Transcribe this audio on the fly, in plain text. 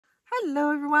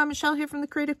Hello everyone, Michelle here from the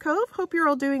Creative Cove. Hope you're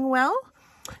all doing well.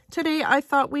 Today I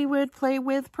thought we would play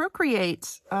with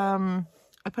Procreate. I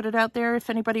put it out there if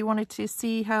anybody wanted to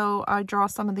see how I draw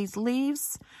some of these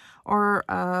leaves or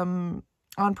on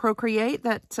Procreate,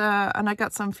 and I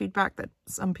got some feedback that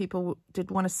some people did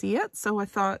want to see it, so I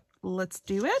thought let's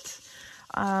do it.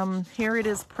 Here it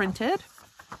is printed.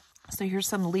 So here's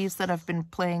some leaves that I've been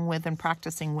playing with and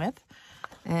practicing with,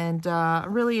 and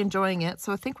really enjoying it.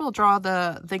 So I think we'll draw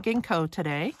the ginkgo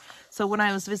today. So when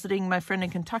I was visiting my friend in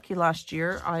Kentucky last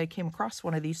year, I came across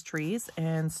one of these trees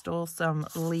and stole some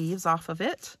leaves off of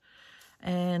it.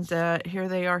 And here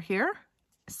they are here.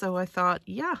 So I thought,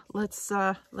 yeah, let's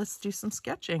do some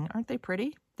sketching. Aren't they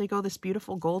pretty? They go this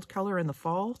beautiful gold color in the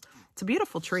fall. It's a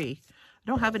beautiful tree. I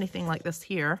don't have anything like this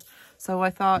here. So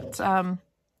I thought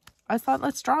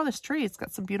let's draw this tree. It's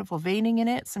got some beautiful veining in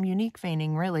it, some unique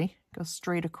veining, really. Goes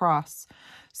straight across.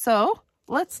 So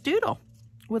let's doodle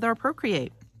with our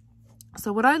Procreate.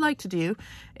 So what I like to do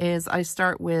is I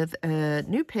start with a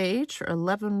new page,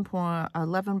 11 by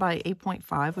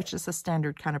 8.5, which is a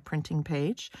standard kind of printing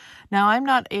page. Now, I'm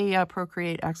not a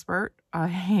Procreate expert.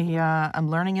 I'm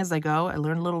learning as I go. I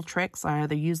learn little tricks. I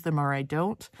either use them or I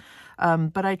don't.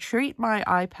 But I treat my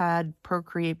iPad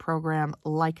Procreate program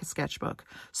like a sketchbook.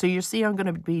 So you see I'm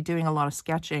going to be doing a lot of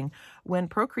sketching. When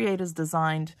Procreate is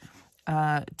designed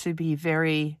to be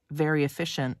very, very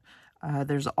efficient,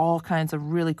 there's all kinds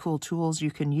of really cool tools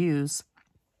you can use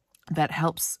that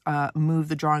helps move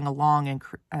the drawing along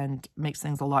and makes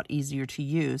things a lot easier to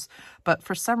use. But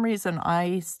for some reason,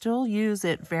 I still use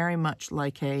it very much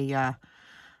like a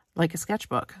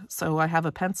sketchbook. So I have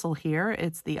a pencil here.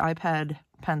 It's the iPad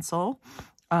pencil.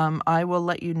 I will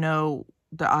let you know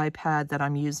the iPad that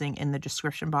I'm using in the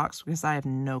description box because I have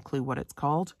no clue what it's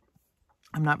called.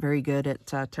 I'm not very good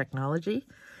at technology.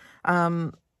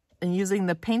 And using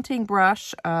the painting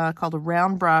brush called a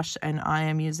round brush, and I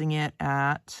am using it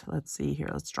at, let's see here,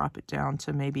 let's drop it down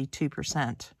to maybe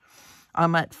 2%.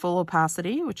 I'm at full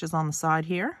opacity, which is on the side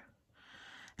here.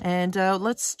 And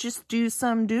let's just do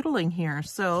some doodling here.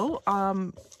 So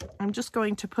I'm just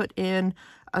going to put in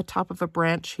a top of a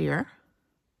branch here.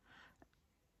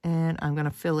 And I'm going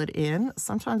to fill it in.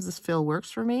 Sometimes this fill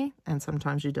works for me, and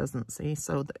sometimes it doesn't, see?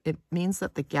 So it means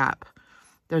that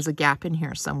there's a gap in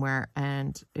here somewhere,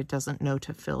 and it doesn't know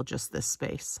to fill just this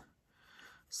space.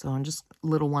 So I'm just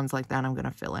little ones like that I'm going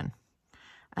to fill in.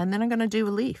 And then I'm going to do a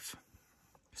leaf.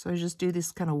 So I just do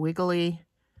this kind of wiggly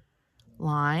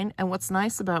line. And what's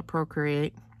nice about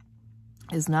Procreate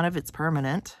is none of it's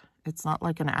permanent. It's not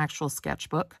like an actual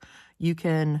sketchbook. You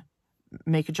can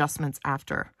make adjustments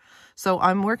after. So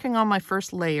I'm working on my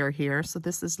first layer here. So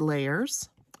this is layers,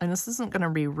 and this isn't going to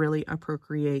be really a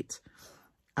Procreate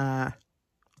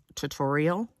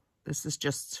tutorial. This is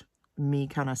just me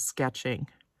kind of sketching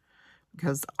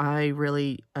because I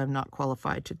really am not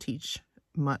qualified to teach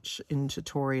much in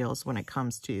tutorials when it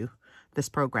comes to this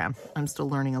program. I'm still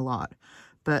learning a lot,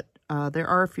 but there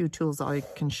are a few tools I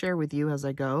can share with you as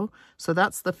I go. So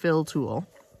that's the fill tool,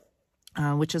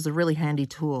 which is a really handy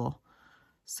tool.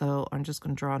 So I'm just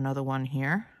going to draw another one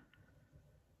here.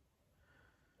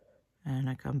 And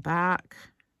I come back.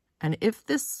 And if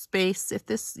this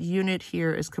unit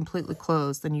here is completely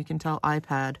closed, then you can tell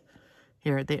iPad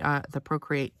here, the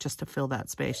Procreate, just to fill that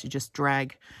space. You just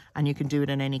drag, and you can do it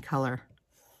in any color.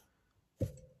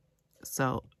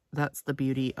 So that's the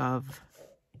beauty of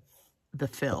the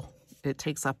fill.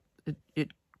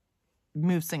 It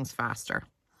moves things faster.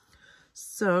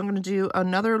 So I'm going to do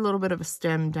another little bit of a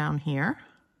stem down here.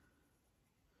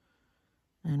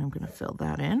 And I'm going to fill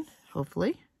that in,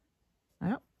 hopefully.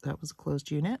 Yep, that was a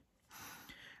closed unit.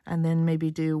 And then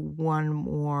maybe do one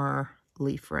more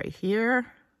leaf right here.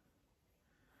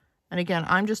 And again,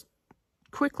 I'm just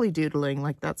quickly doodling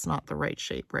like that's not the right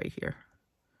shape right here.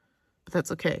 But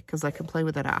that's okay, because I can play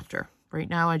with it after. Right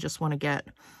now, I just want to get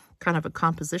kind of a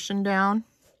composition down.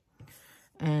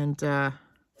 And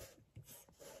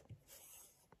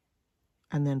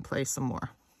then play some more.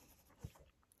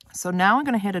 So now I'm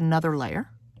going to hit another layer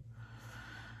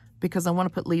because I want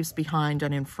to put leaves behind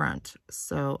and in front.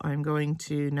 So I'm going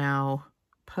to now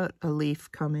put a leaf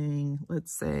coming,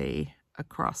 let's say,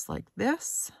 across like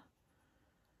this.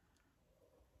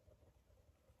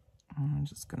 I'm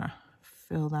just going to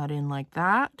fill that in like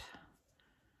that.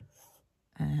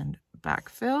 And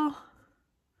backfill.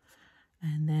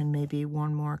 And then maybe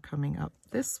one more coming up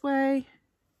this way.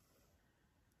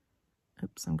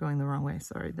 Oops, I'm going the wrong way.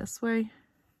 Sorry, this way.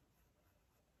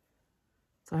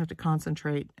 So I have to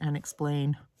concentrate and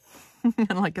explain.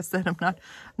 And like I said, I'm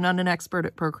not an expert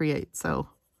at Procreate, so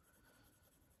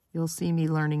you'll see me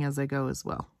learning as I go as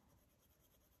well.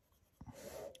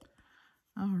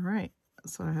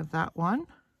 So I have that one.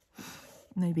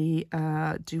 Maybe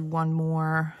do one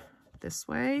more this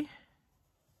way.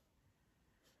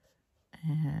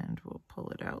 And we'll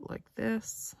pull it out like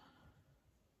this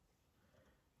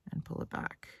and pull it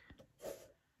back.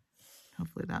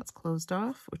 Hopefully that's closed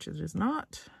off, which it is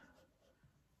not.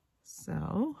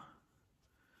 So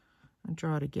I'll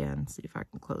draw it again, see if I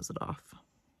can close it off.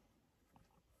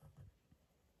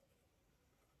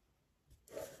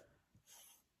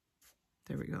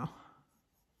 There we go.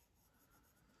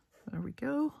 There we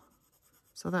go.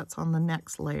 So that's on the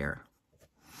next layer.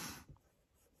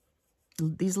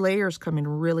 These layers come in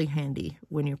really handy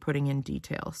when you're putting in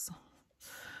details.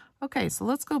 Okay, so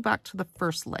let's go back to the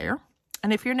first layer.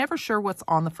 And if you're never sure what's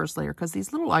on the first layer, because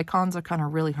these little icons are kind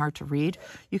of really hard to read,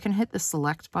 you can hit the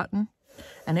select button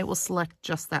and it will select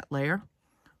just that layer.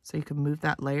 So you can move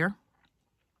that layer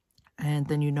and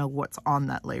then you know what's on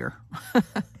that layer.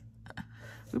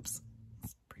 Oops,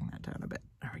 let's bring that down a bit.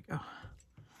 There we go.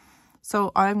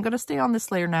 So I'm going to stay on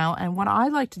this layer now. And what I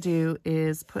like to do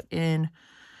is put in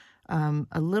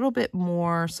a little bit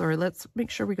more, sorry, let's make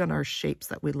sure we got our shapes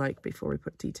that we like before we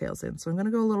put details in. So I'm going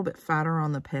to go a little bit fatter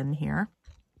on the pen here.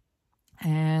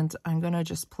 And I'm going to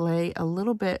just play a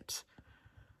little bit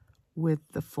with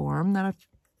the form that I've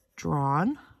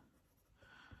drawn.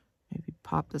 Maybe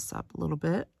pop this up a little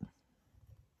bit.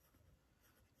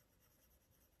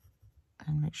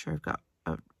 And make sure I've got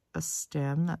a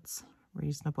stem that's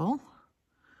reasonable.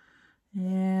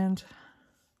 And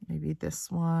maybe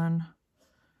this one.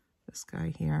 This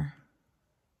guy here.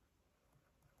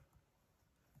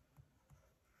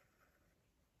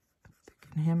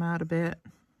 Thicken him out a bit.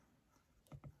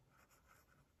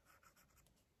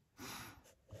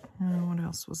 And what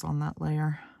else was on that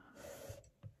layer?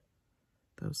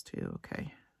 Those two,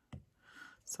 okay.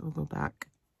 So we'll go back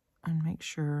and make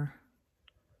sure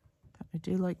that I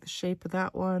do like the shape of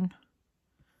that one.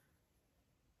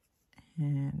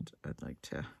 And I'd like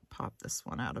to pop this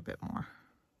one out a bit more.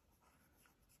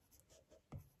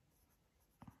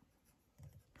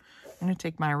 I'm going to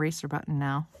take my eraser button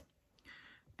now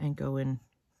and go in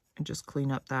and just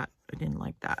clean up that. I didn't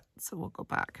like that, so we'll go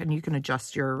back. And you can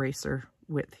adjust your eraser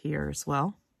width here as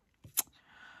well.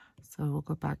 So we'll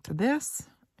go back to this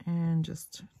and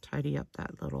just tidy up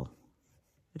that little,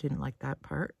 I didn't like that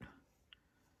part.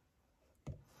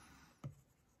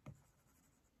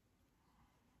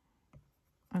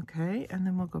 Okay, and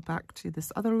then we'll go back to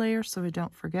this other layer so we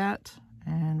don't forget,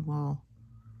 and we'll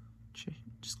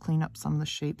just clean up some of the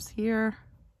shapes here.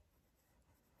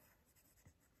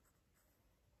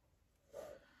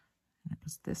 And it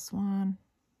was this one.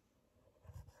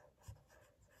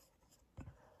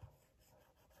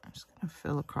 I'm just going to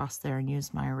fill across there and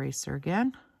use my eraser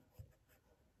again,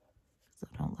 because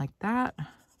I don't like that.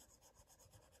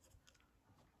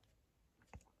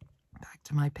 Back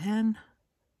to my pen.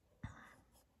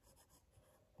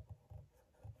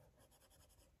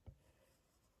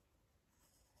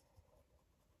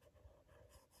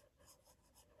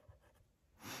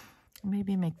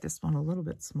 Maybe make this one a little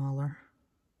bit smaller.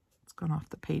 It's gone off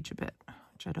the page a bit,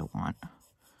 which I don't want.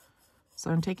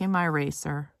 So I'm taking my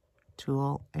eraser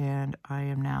tool and I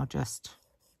am now just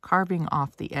carving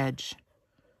off the edge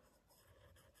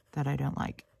that I don't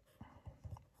like.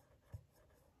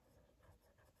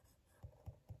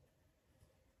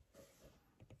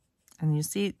 And you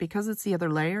see, because it's the other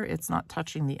layer, it's not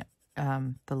touching the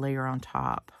layer on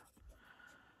top.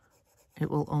 It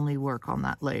will only work on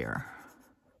that layer.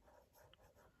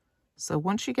 So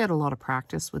once you get a lot of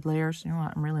practice with layers, you know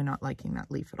what, I'm really not liking that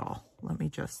leaf at all. Let me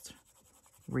just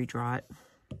redraw it.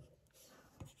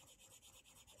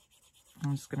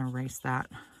 I'm just going to erase that.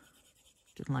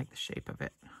 Didn't like the shape of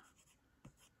it.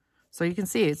 So you can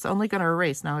see it's only going to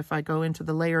erase. Now if I go into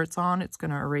the layer it's on, it's going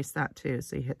to erase that too.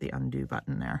 So you hit the undo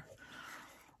button there.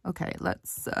 Okay,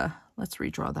 let's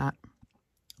redraw that.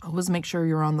 Always make sure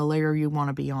you're on the layer you want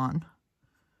to be on.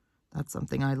 That's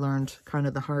something I learned kind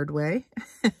of the hard way.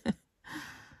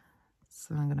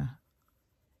 So I'm going to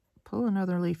pull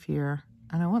another leaf here,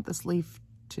 and I want this leaf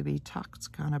to be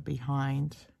tucked kind of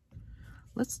behind.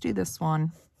 Let's do this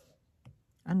one,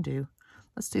 undo.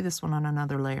 Let's do this one on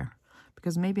another layer,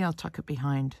 because maybe I'll tuck it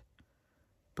behind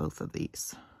both of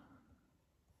these,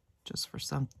 just for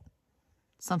something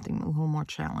a little more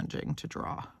challenging to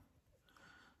draw. Let's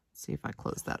see if I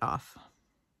close that off.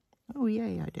 Oh,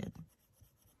 yay, I did.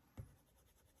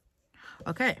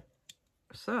 Okay,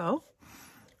 so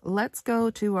let's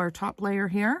go to our top layer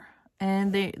here,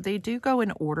 and they do go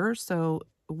in order. So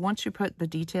once you put the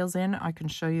details in, I can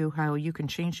show you how you can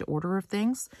change the order of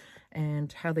things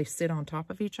and how they sit on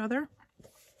top of each other.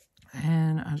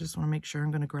 And I just want to make sure I'm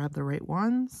going to grab the right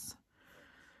ones.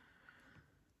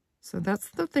 So that's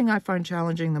the thing I find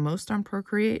challenging the most on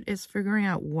Procreate, is figuring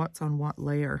out what's on what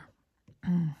layer.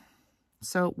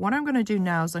 So what I'm going to do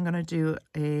now is I'm going to do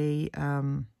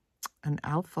an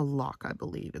alpha lock, I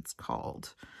believe it's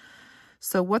called.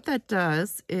 So what that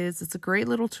does is, it's a great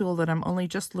little tool that I'm only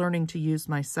just learning to use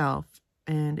myself,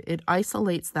 and it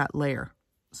isolates that layer.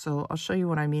 So I'll show you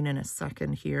what I mean in a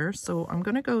second here. So I'm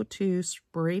going to go to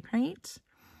spray paint,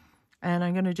 and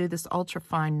I'm going to do this ultra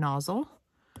fine nozzle,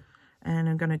 and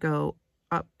I'm going to go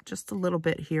up just a little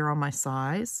bit here on my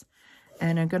size,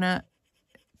 and I'm going to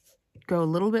go a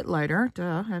little bit lighter.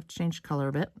 Duh, I have to change color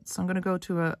a bit. So I'm going to go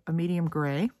to a medium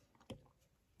gray,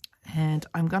 and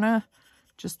I'm going to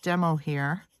just demo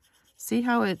here. See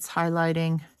how it's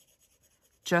highlighting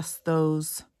just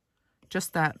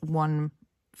that one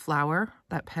flower,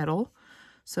 that petal.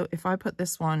 So if I put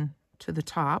this one to the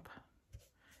top,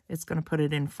 it's going to put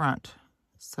it in front.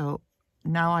 So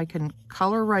now I can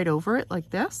color right over it like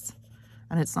this,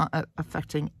 and it's not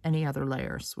affecting any other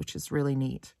layers, which is really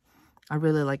neat. I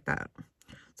really like that.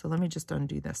 So let me just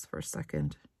undo this for a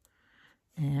second,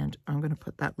 and I'm going to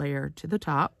put that layer to the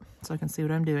top so I can see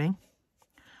what I'm doing.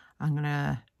 I'm going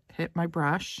to hit my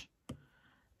brush,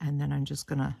 and then I'm just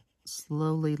going to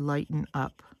slowly lighten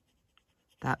up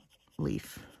that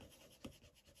leaf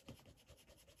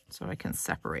so I can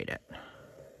separate it.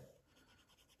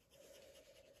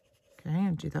 Okay,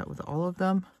 and do that with all of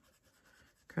them.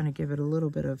 Kind of give it a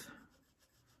little bit of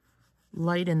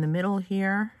light in the middle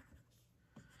here.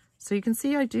 So you can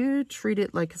see I do treat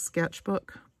it like a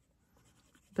sketchbook.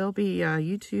 There'll be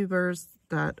YouTubers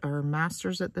that are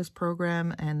masters at this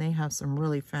program, and they have some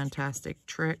really fantastic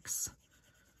tricks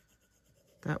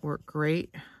that work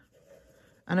great.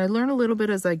 And I learn a little bit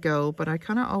as I go, but I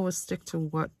kind of always stick to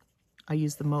what I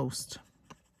use the most.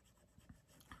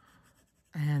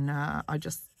 And I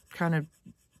just kind of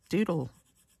doodle.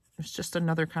 It's just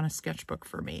another kind of sketchbook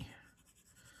for me.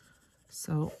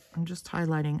 So I'm just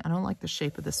highlighting. I don't like the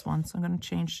shape of this one, so I'm going to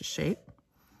change the shape.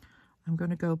 I'm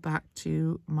going to go back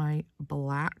to my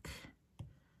black.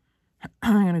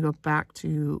 I'm going to go back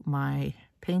to my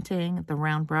painting, the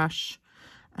round brush,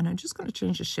 and I'm just going to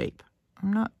change the shape.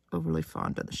 I'm not overly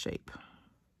fond of the shape.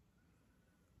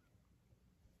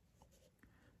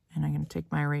 And I'm going to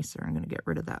take my eraser and I'm going to get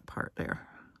rid of that part there.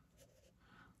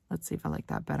 Let's see if I like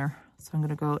that better. So I'm going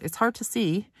to go, it's hard to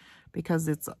see because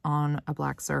it's on a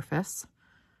black surface.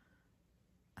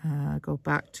 Go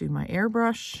back to my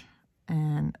airbrush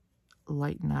and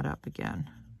lighten that up again.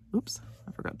 Oops,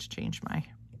 I forgot to change my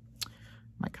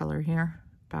color here.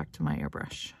 Back to my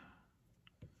airbrush.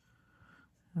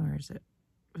 Where is it?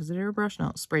 Was it airbrush?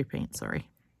 No, spray paint, sorry.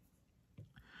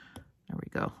 There we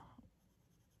go.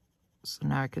 So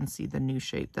now I can see the new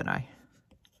shape that I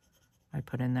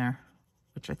put in there,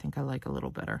 which I think I like a little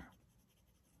better.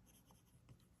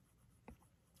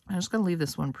 I'm just going to leave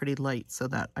this one pretty light so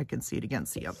that I can see it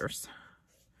against the others.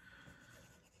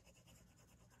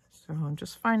 So I'm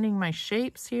just finding my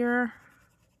shapes here.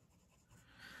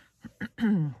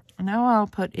 Now I'll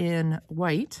put in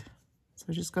white.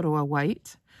 So just go to a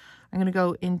white. I'm going to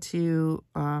go into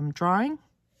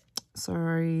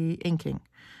inking.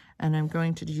 And I'm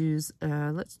going to use,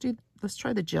 let's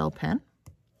try the gel pen.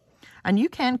 And you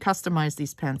can customize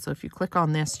these pens. So if you click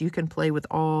on this, you can play with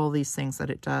all these things that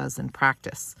it does and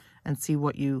practice and see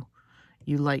what you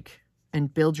like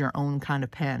and build your own kind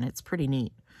of pen. It's pretty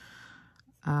neat.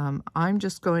 I'm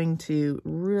just going to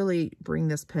really bring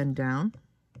this pen down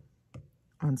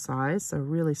on size. So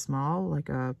really small, like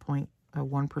a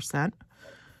 1%.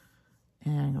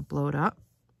 And I'm going to blow it up.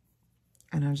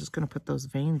 And I'm just going to put those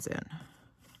veins in.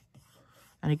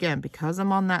 And again, because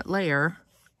I'm on that layer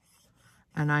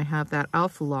and I have that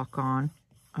alpha lock on,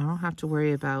 I don't have to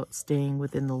worry about staying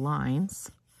within the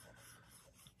lines.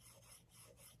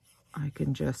 I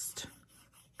can just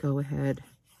go ahead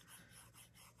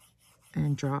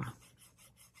and draw.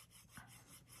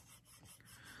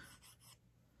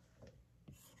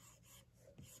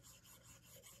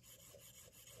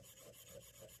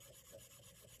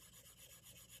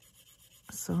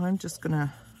 So I'm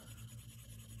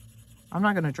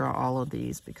not going to draw all of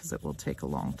these because it will take a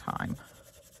long time.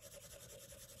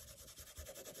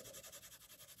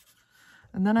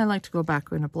 And then I like to go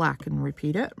back into black and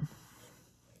repeat it.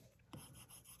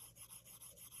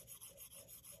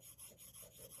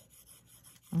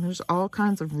 And there's all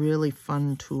kinds of really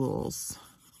fun tools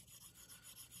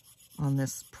on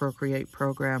this Procreate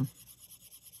program.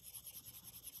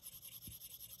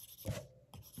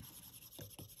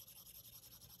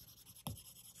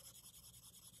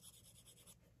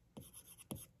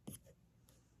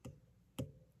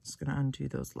 Just going to undo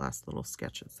those last little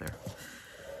sketches there.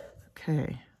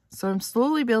 Okay, So I'm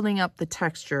slowly building up the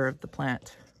texture of the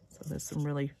plant. So there's some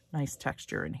really nice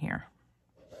texture in here.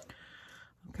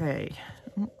 Okay,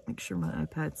 make sure my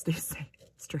iPad stays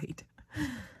straight. All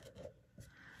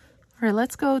right,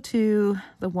 let's go to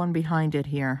the one behind it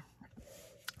here.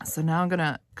 So now I'm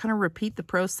gonna kind of repeat the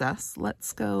process.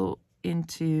 Let's go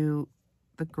into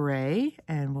the gray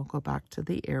and we'll go back to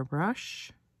the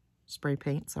airbrush, spray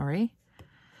paint, sorry,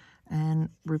 and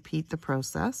repeat the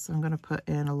process. I'm gonna put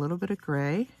in a little bit of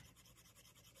gray.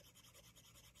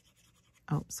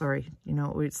 Oh, sorry, you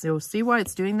know, so see why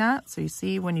it's doing that? So you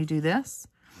see when you do this,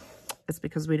 it's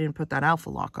because we didn't put that alpha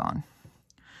lock on.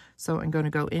 So I'm going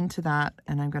to go into that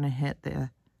and I'm going to hit the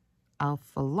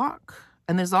alpha lock.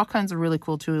 And there's all kinds of really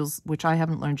cool tools, which I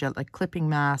haven't learned yet, like clipping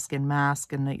mask,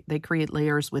 and they create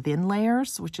layers within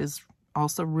layers, which is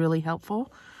also really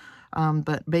helpful.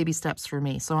 But baby steps for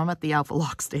me. So I'm at the alpha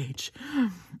lock stage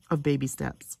of baby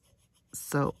steps.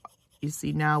 So you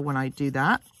see now when I do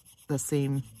that, the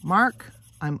same mark,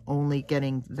 I'm only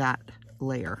getting that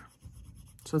layer.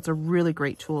 So it's a really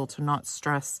great tool to not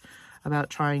stress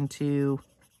about trying to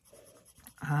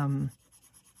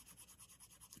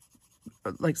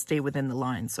like stay within the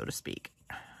line, so to speak.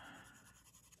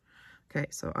 Okay,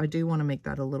 so I do want to make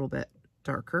that a little bit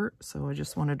darker. So I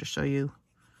just wanted to show you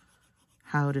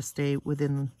how to stay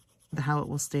within how it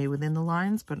will stay within the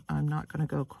lines, but I'm not going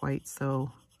to go quite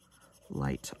so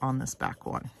light on this back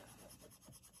one.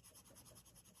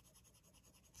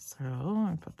 So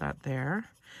I put that there.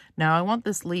 Now I want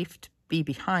this leaf to be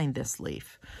behind this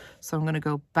leaf. So I'm going to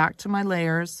go back to my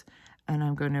layers and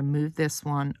I'm going to move this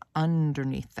one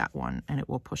underneath that one and it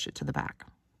will push it to the back.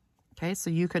 Okay, so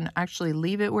you can actually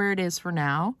leave it where it is for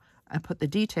now and put the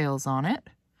details on it.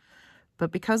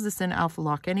 But because it's in alpha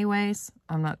lock anyways,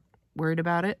 I'm not worried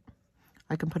about it.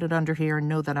 I can put it under here and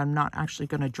know that I'm not actually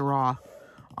going to draw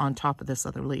on top of this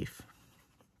other leaf.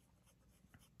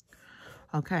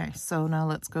 Okay, so now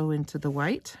let's go into the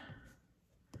white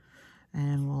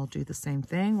and we'll do the same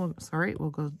thing. We'll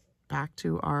go back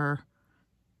to our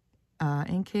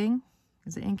inking.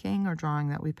 Is it inking or drawing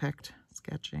that we picked?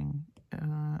 Sketching.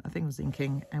 I think it was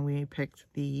inking, and we picked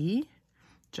the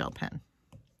gel pen.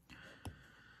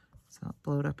 So I'll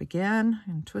blow it up again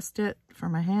and twist it for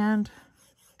my hand,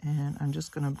 and I'm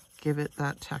just going to give it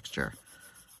that texture.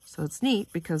 So it's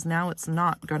neat because now it's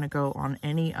not going to go on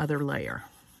any other layer.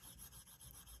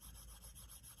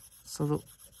 So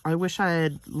I wish I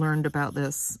had learned about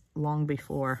this long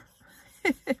before.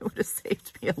 It would have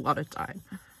saved me a lot of time.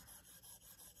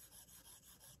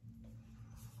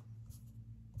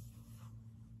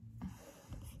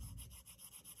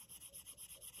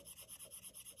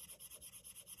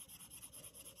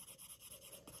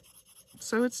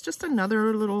 So it's just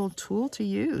another little tool to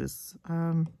use.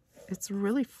 It's a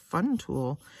really fun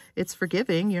tool. It's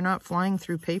forgiving. You're not flying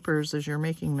through papers as you're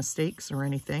making mistakes or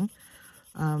anything.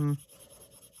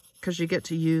 Because you get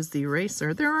to use the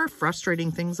eraser. There are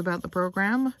frustrating things about the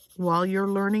program while you're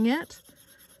learning it,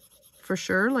 for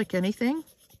sure, like anything.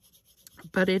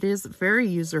 But it is very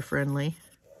user-friendly.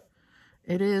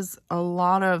 It is a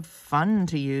lot of fun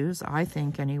to use, I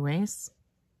think, anyways.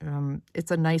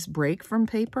 It's a nice break from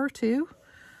paper, too.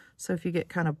 So if you get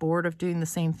kind of bored of doing the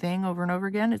same thing over and over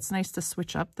again, it's nice to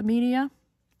switch up the media.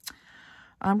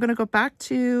 I'm going to go back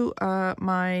to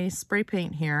my spray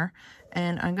paint here,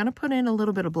 and I'm going to put in a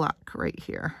little bit of black right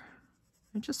here.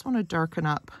 I just want to darken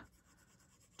up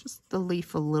just the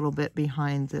leaf a little bit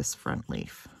behind this front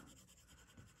leaf.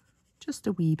 Just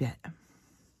a wee bit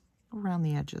around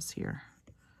the edges here.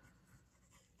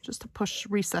 Just to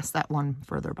recess that one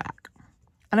further back.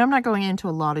 And I'm not going into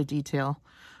a lot of detail.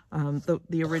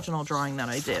 The original drawing that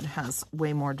I did has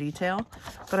way more detail,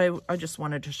 but I just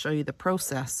wanted to show you the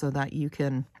process so that you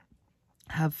can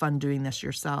have fun doing this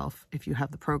yourself if you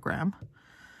have the program.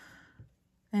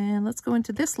 And let's go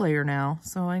into this layer now.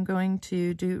 So I'm going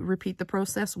to repeat the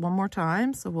process one more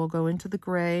time. So we'll go into the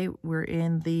gray. We're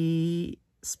in the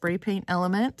spray paint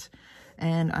element,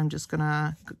 and I'm just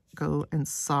gonna go and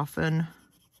soften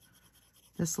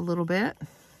this a little bit.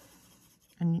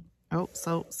 And oh,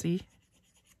 so see,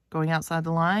 going outside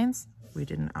the lines, we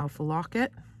didn't alpha lock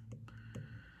it.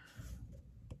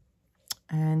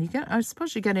 And I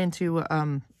suppose you get into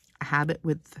a habit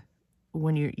with,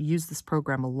 when you use this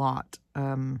program a lot,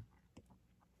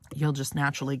 you'll just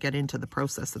naturally get into the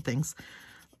process of things.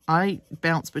 I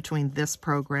bounce between this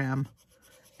program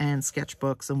and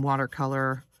sketchbooks and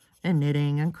watercolor and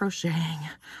knitting and crocheting.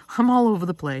 I'm all over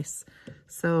the place.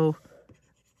 So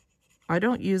I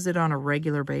don't use it on a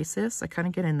regular basis. I kind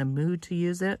of get in the mood to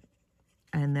use it,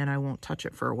 and then I won't touch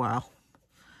it for a while.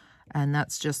 And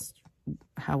that's just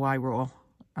how I roll.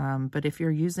 But if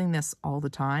you're using this all the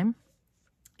time,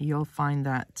 you'll find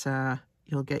that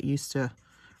you'll get used to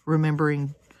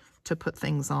remembering to put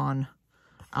things on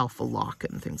alpha lock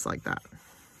and things like that.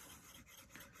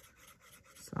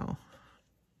 So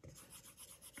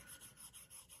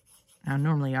now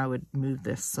normally I would move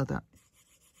this so that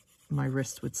my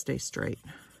wrist would stay straight.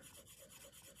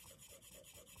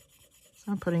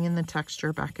 So I'm putting in the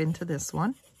texture back into this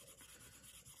one.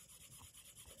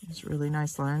 It's really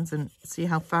nice lines, and see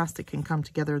how fast it can come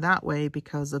together that way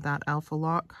because of that alpha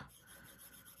lock.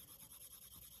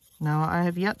 Now, I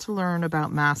have yet to learn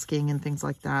about masking and things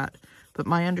like that, but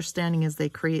my understanding is they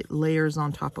create layers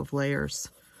on top of layers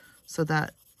so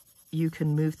that you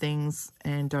can move things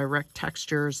and direct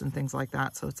textures and things like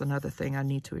that. So it's another thing I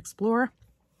need to explore,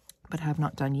 but have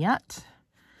not done yet.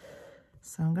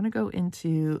 So I'm going to go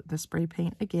into the spray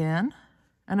paint again,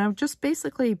 and I'm just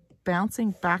basically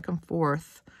bouncing back and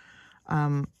forth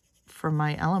from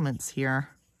my elements here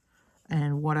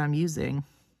and what I'm using.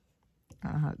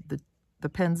 The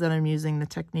pens that I'm using, the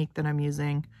technique that I'm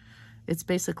using, it's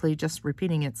basically just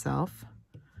repeating itself.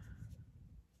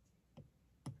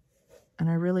 And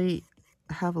I really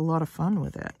have a lot of fun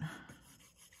with it.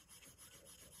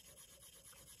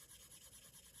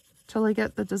 Till I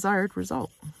get the desired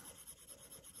result.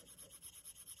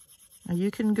 Now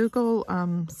you can Google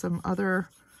some other,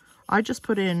 I just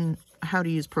put in how to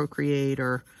use Procreate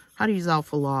or how to use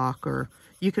Alpha Lock, or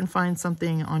you can find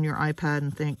something on your iPad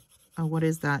and think, oh, what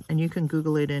is that? And you can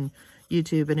Google it in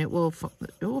YouTube, and it will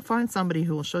find somebody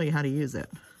who will show you how to use it.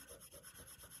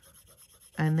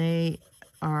 And they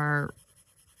are,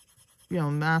 you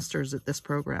know, masters at this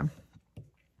program.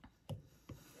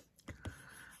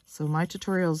 So my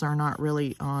tutorials are not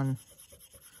really on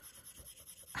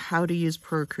how to use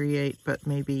Procreate, but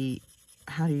maybe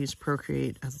how to use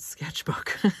Procreate as a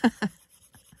sketchbook.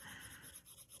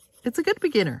 It's a good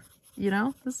beginner, you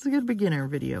know? This is a good beginner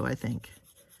video, I think.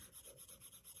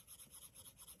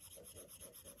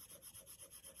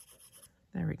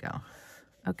 There we go.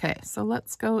 Okay, so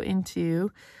let's go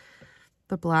into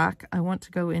the black. I want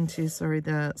to go into, sorry,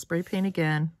 the spray paint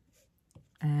again.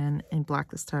 And in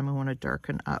black this time, I want to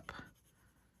darken up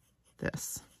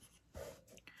this. I'm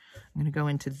going to go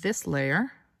into this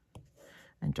layer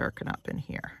and darken up in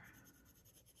here.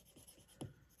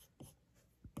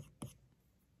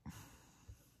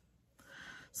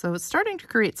 So it's starting to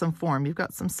create some form. You've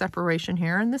got some separation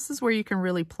here, and this is where you can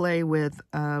really play with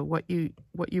what you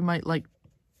might like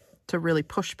to really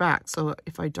push back. So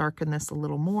if I darken this a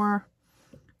little more,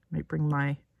 I might bring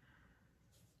my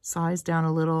size down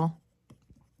a little.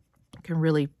 I can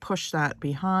really push that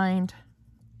behind.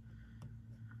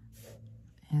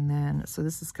 And then, so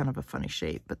this is kind of a funny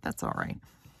shape, but that's all right.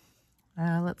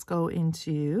 Let's go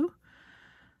into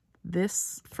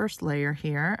this first layer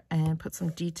here and put some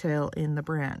detail in the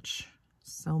branch.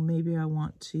 So maybe I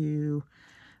want to,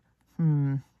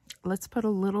 let's put a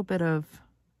little bit of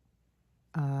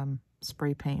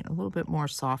spray paint, a little bit more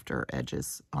softer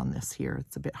edges on this here.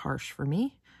 It's a bit harsh for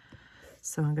me.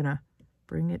 So I'm gonna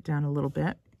bring it down a little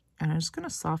bit, and I'm just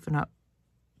gonna soften up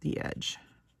the edge.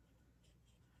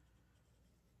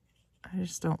 I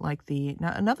just don't like the,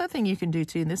 now another thing you can do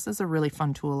too, and this is a really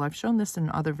fun tool, I've shown this in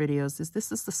other videos, is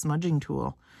this is the smudging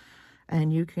tool.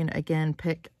 And you can, again,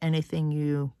 pick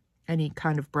anything any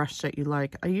kind of brush that you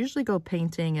like. I usually go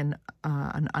painting in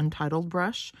an untitled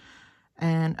brush.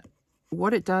 And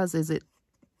what it does is it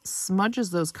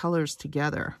smudges those colors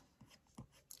together.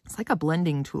 It's like a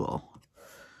blending tool.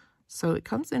 So it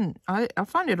comes in, I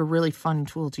find it a really fun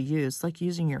tool to use. It's like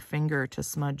using your finger to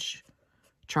smudge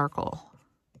charcoal.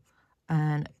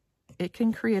 And it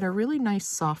can create a really nice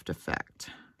soft effect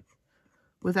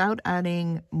without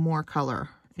adding more color.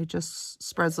 It just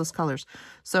spreads those colors.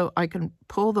 So I can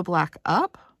pull the black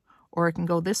up, or I can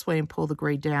go this way and pull the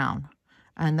gray down.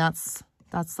 And that's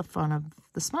the fun of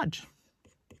the smudge.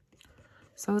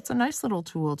 So it's a nice little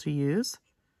tool to use.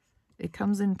 It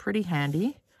comes in pretty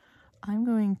handy. I'm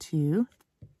going to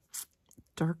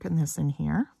darken this in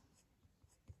here.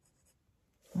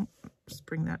 Just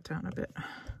bring that down a bit.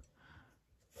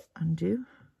 Undo.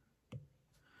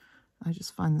 I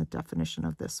just find the definition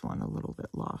of this one a little bit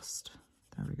lost.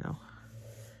 There we go.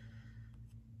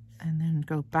 And then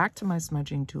go back to my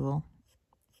smudging tool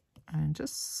and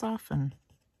just soften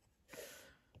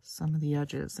some of the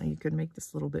edges. And you could make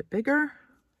this a little bit bigger.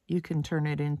 You can turn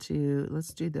it into,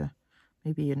 let's do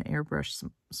maybe an airbrush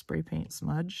spray paint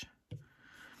smudge.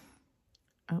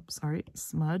 Oh, sorry,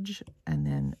 smudge and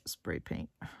then spray paint.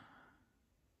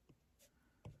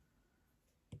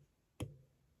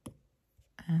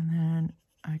 And then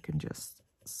I can just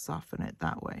soften it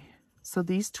that way. So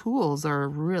these tools are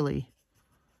really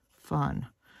fun.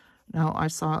 Now, I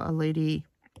saw a lady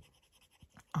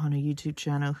on a YouTube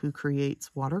channel who creates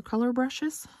watercolor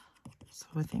brushes. So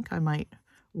I think I might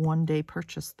one day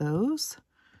purchase those.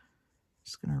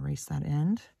 Just going to erase that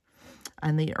end.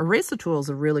 And the eraser tool is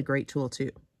a really great tool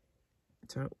too.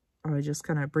 So I just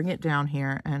kind of bring it down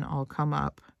here and I'll come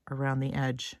up around the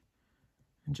edge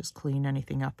and just clean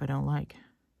anything up I don't like.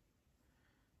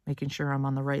 Making sure I'm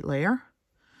on the right layer.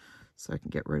 So I can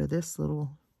get rid of this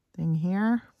little thing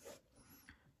here.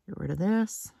 Get rid of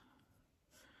this.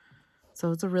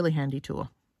 So it's a really handy tool.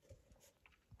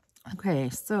 Okay,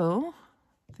 so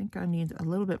I think I need a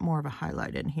little bit more of a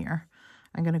highlight in here.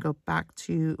 I'm going to go back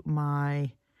to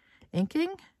my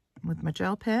inking with my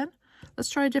gel pen. Let's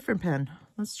try a different pen.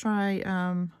 Let's try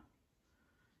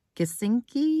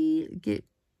Gazinski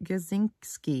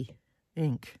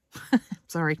ink.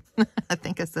 Sorry, I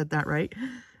think I said that right.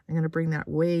 I'm going to bring that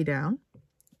way down.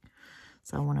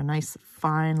 So I want a nice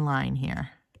fine line here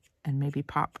and maybe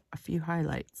pop a few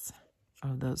highlights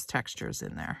of those textures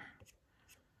in there.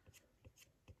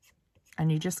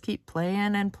 And you just keep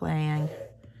playing and playing,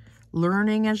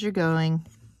 learning as you're going.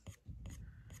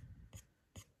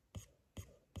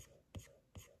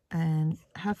 And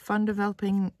have fun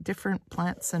developing different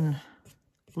plants and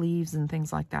leaves and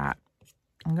things like that.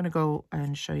 I'm going to go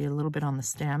and show you a little bit on the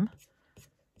stem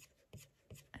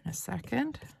in a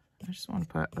second. I just want to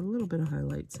put a little bit of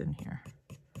highlights in here.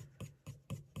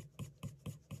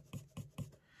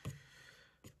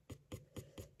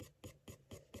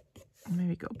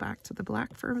 Maybe go back to the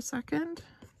black for a second.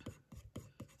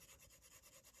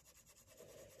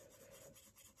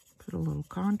 Put a little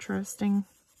contrasting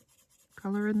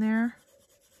color in there.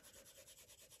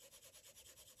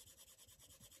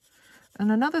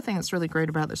 And another thing that's really great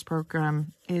about this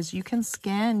program is you can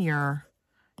scan your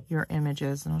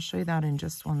images, and I'll show you that in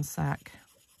just one sec.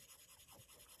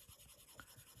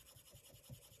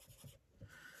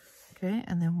 Okay,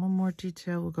 and then one more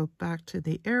detail. We'll go back to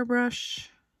the airbrush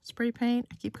spray paint.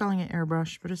 I keep calling it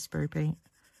airbrush, but it's spray paint.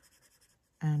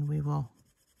 And we will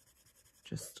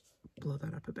just blow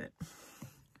that up a bit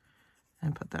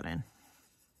and put that in.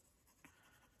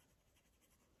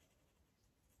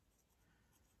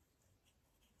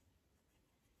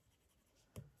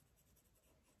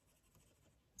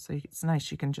 So it's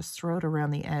nice, you can just throw it around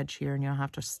the edge here and you don't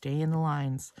have to stay in the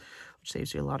lines, which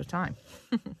saves you a lot of time.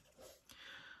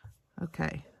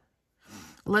 Okay,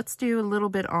 let's do a little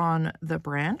bit on the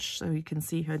branch so you can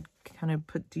see how to kind of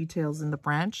put details in the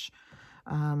branch.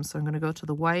 So I'm going to go to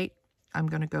the white, I'm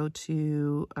going to go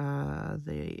to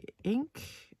the ink,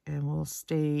 and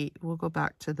we'll go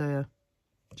back to the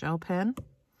gel pen.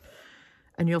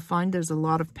 And you'll find there's a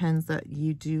lot of pens that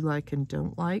you do like and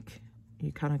don't like.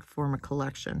 You kind of form a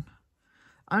collection.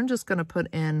 I'm just going to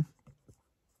put in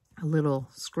a little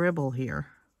scribble here.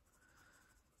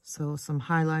 So some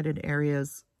highlighted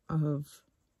areas of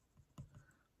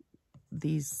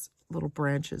these little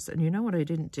branches. And you know what I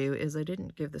didn't do is I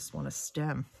didn't give this one a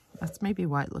stem. That's maybe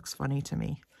why it looks funny to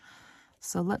me.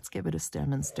 So let's give it a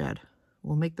stem instead.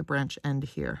 We'll make the branch end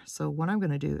here. So what I'm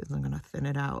going to do is I'm going to thin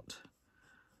it out.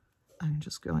 I'm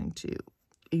just going to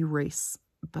erase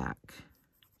back.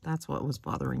 That's what was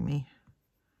bothering me.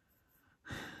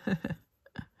 And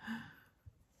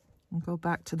go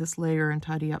back to this layer and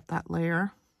tidy up that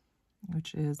layer,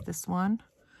 which is this one.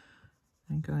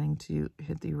 I'm going to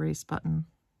hit the erase button.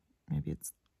 Maybe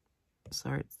it's,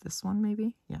 sorry, it's this one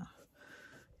maybe? Yeah.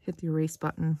 Hit the erase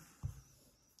button.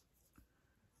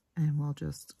 And we'll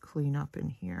just clean up in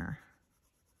here.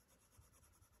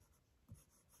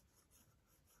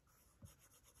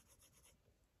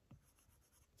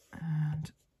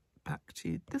 And back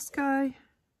to this guy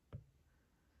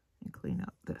and clean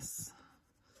up this,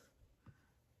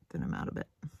 thin him out a bit.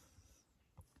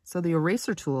 So the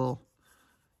eraser tool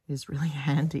is really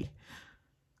handy.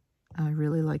 I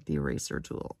really like the eraser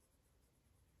tool.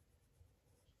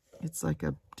 It's like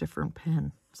a different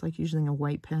pen. It's like using a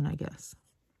white pen, I guess.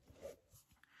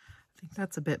 I think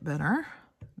that's a bit better.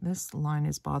 This line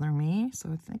is bothering me,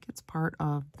 so I think it's part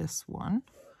of this one.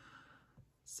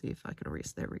 See if I can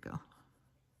erase. There we go.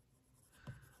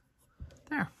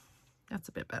 There, that's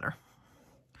a bit better.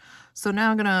 So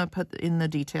now I'm gonna put in the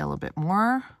detail a bit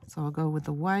more. So I'll go with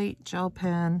the white gel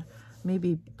pen,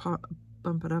 maybe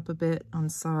bump it up a bit on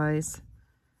size.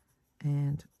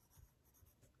 And,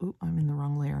 ooh, I'm in the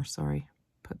wrong layer, sorry.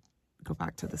 Go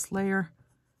back to this layer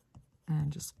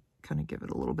and just kind of give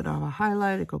it a little bit of a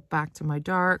highlight. I go back to my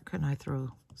dark and I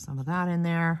throw some of that in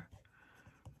there.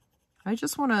 I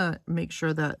just want to make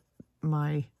sure that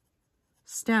my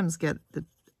stems get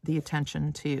the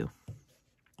attention too.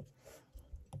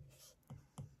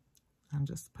 And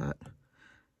just put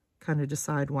kind of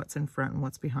decide what's in front and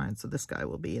what's behind. So this guy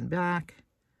will be in back.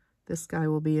 This guy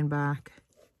will be in back.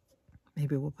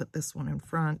 Maybe we'll put this one in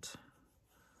front.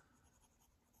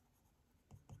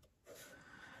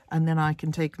 And then I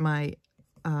can take my,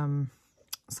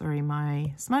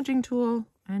 my smudging tool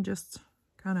and just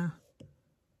kind of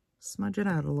smudge it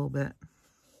out a little bit.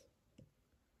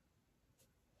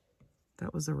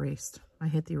 That was erased. I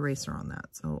hit the eraser on that,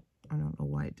 so I don't know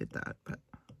why it did that, but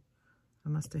I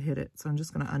must have hit it. So I'm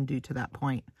just going to undo to that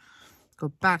point. Go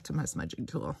back to my smudging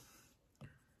tool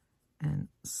and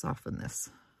soften this.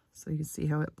 So you can see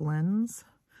how it blends.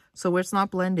 So where it's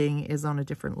not blending is on a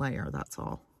different layer, that's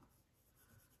all.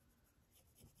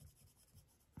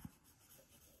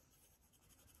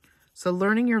 So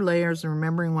learning your layers and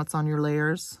remembering what's on your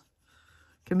layers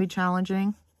can be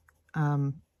challenging.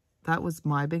 That was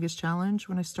my biggest challenge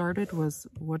when I started, was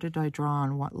what did I draw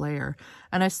on what layer?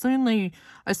 And I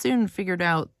soon figured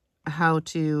out how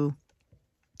to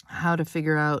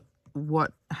figure out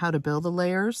how to build the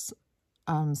layers,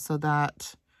 so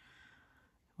that,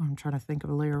 I'm trying to think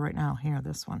of a layer right now, here,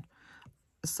 this one,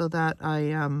 so that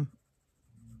I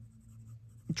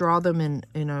draw them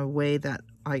in a way that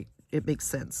it makes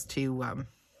sense to,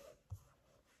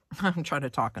 I'm trying to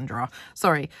talk and draw.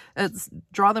 Sorry.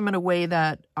 Draw them in a way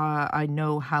that I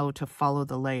know how to follow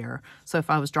the layer. So if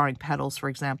I was drawing petals, for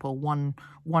example, one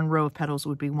row of petals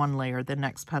would be one layer, the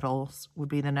next petals would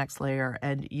be the next layer,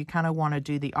 and you kind of want to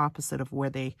do the opposite of where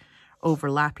they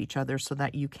overlap each other so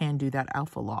that you can do that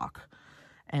alpha lock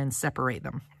and separate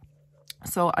them.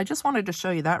 So I just wanted to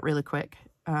show you that really quick,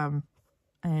 and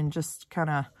just kind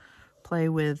of play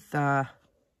with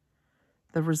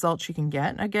the results you can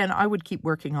get. Again, I would keep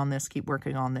working on this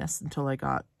until I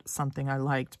got something I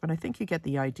liked, but I think you get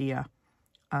the idea,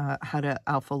 how to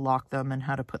alpha lock them and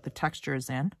how to put the textures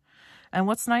in. And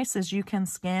what's nice is you can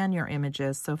scan your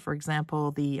images. So for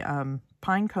example, the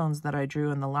pine cones that I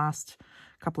drew in the last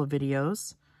couple of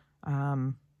videos,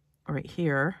 right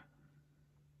here,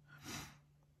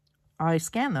 I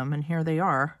scan them and here they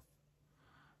are.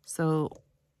 So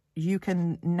you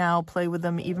can now play with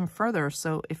them even further.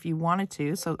 So if you wanted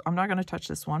to, so I'm not going to touch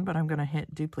this one, but I'm going to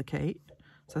hit duplicate.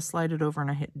 So I slide it over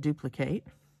and I hit duplicate.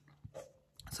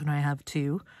 So now I have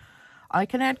two. I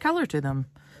can add color to them.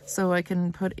 So I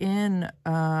can put in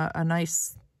a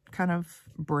nice kind of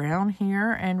brown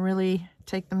here and really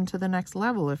take them to the next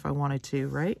level if I wanted to,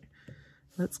 right?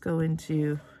 Let's go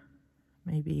into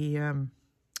maybe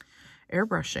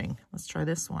airbrushing. Let's try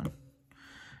this one.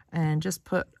 And just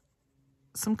put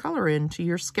some color into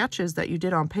your sketches that you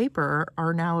did on paper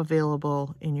are now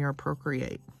available in your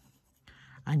Procreate.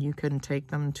 And you can take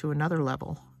them to another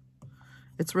level.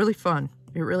 It's really fun.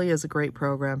 It really is a great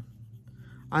program.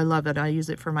 I love it. I use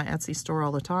it for my Etsy store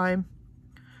all the time.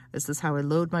 This is how I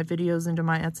load my videos into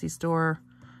my Etsy store.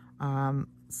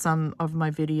 Some of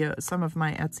my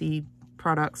Etsy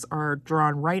products are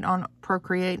drawn right on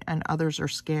Procreate and others are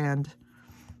scanned.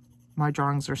 My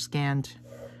drawings are scanned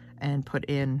and put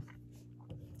in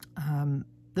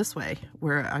this way,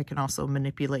 where I can also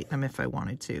manipulate them if I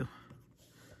wanted to.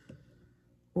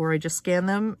 Or I just scan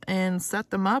them and set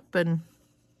them up and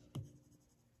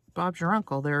Bob's your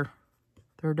uncle. They're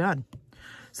done.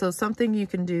 So something you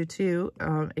can do too,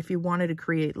 if you wanted to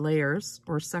create layers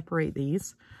or separate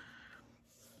these,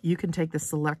 you can take the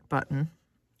select button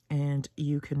and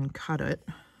you can cut it.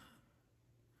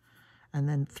 And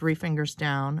then 3 fingers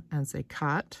down and say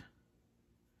cut.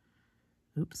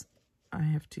 Oops. I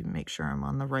have to make sure I'm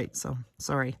on the right. So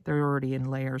sorry, they're already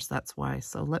in layers. That's why.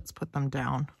 So let's put them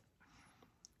down.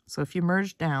 So if you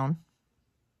merge down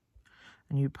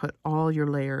and you put all your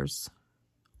layers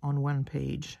on one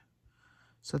page,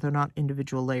 so they're not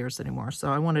individual layers anymore.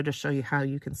 So I wanted to show you how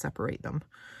you can separate them.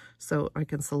 So I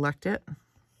can select it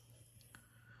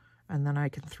and then I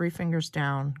can 3 fingers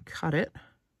down, cut it,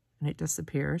 and it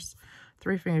disappears.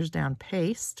 3 fingers down,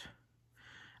 paste.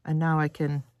 And now I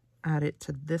can add it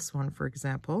to this one, for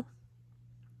example.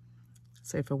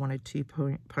 Say if I wanted 2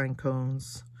 pine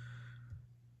cones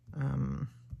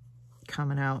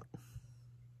coming out.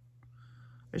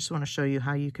 I just want to show you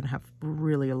how you can have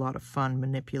really a lot of fun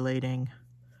manipulating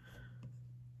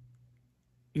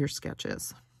your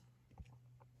sketches.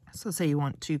 So say you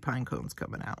want 2 pine cones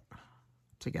coming out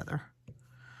together.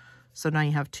 So now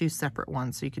you have 2 separate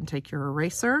ones. So you can take your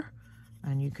eraser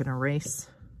and you can erase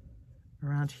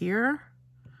around here.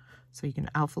 So you can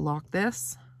alpha lock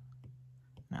this,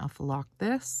 and alpha lock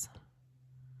this.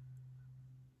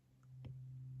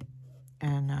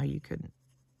 And now you can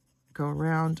go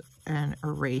around and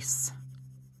erase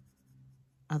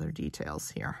other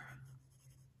details here.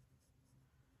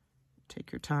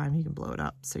 Take your time, you can blow it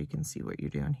up so you can see what you're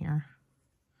doing here.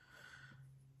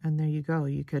 And there you go.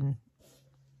 You can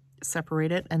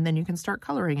separate it and then you can start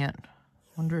coloring it.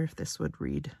 Wonder if this would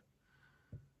read.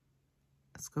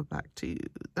 Let's go back to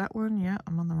that one. Yeah,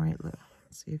 I'm on the right. Let's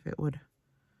see if it would.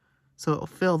 So it'll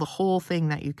fill the whole thing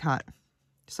that you cut.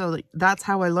 So that's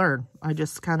how I learn. I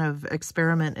just kind of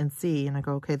experiment and see, and I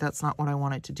go, okay, that's not what I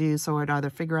want it to do. So I'd either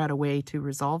figure out a way to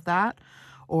resolve that,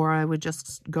 or I would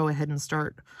just go ahead and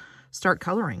start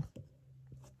coloring.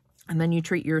 And then you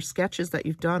treat your sketches that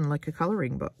you've done like a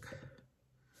coloring book.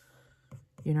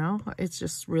 You know, it's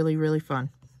just really, really fun.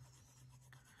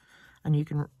 And you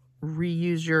can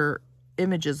reuse your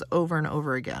images over and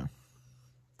over again.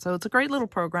 So it's a great little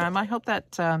program. I hope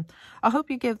that, I hope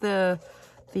you give the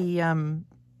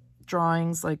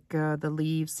drawings, like the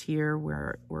leaves here.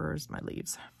 Where's my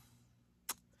leaves?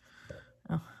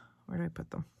 Oh, where did I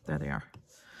put them? There they are.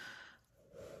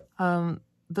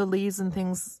 The leaves and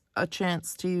things, a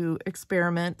chance to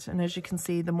experiment. And as you can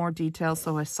see, the more detail,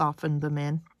 so I softened them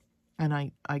in. And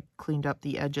I cleaned up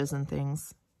the edges and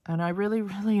things. And I really,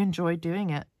 really enjoyed doing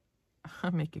it.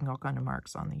 I'm making all kind of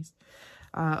marks on these.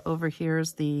 Over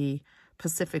here's the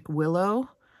Pacific Willow.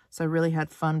 So I really had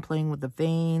fun playing with the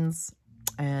veins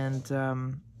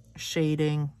and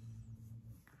shading,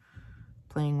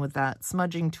 playing with that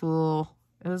smudging tool.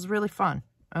 It was really fun.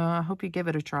 I hope you give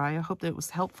it a try. I hope that it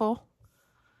was helpful.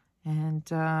 And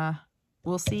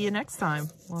we'll see you next time.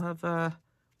 We'll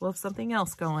have something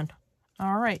else going.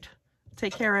 All right.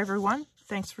 Take care, everyone.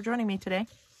 Thanks for joining me today.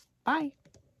 Bye.